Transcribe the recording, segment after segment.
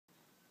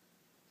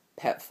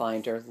Pet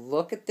Finder.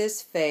 Look at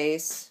this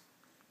face.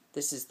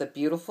 This is the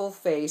beautiful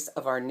face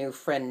of our new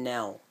friend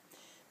Nell.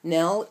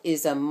 Nell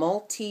is a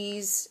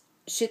Maltese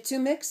Shih Tzu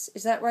mix.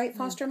 Is that right,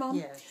 foster mom?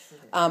 Yes,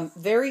 it is.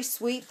 Very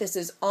sweet. This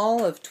is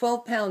all of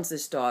 12 pounds,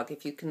 this dog.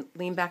 If you can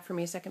lean back for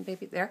me a second,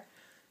 baby. There.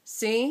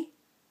 See?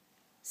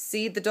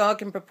 See the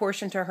dog in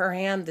proportion to her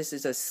hand? This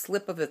is a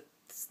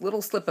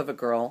little slip of a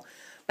girl.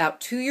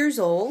 About 2 years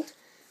old.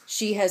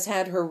 She has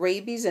had her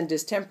rabies and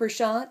distemper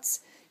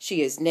shots.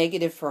 She is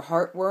negative for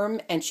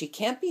heartworm, and she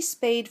can't be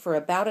spayed for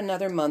about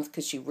another month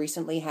because she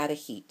recently had a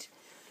heat.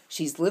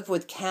 She's lived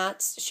with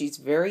cats. She's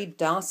very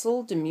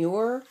docile,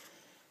 demure,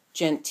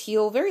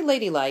 genteel, very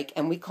ladylike,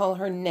 and we call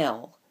her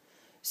Nell.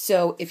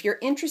 So if you're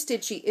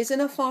interested, she is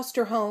in a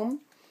foster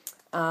home.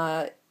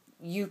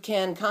 You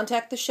can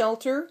contact the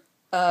shelter,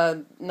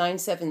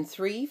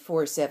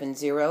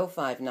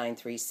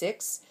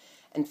 973-470-5936,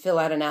 and fill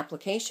out an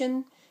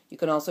application. You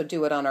can also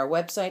do it on our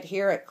website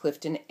here at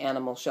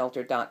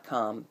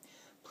cliftonanimalshelter.com.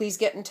 Please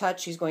get in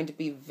touch. She's going to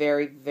be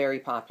very, very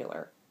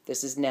popular.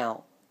 This is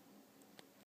Nell.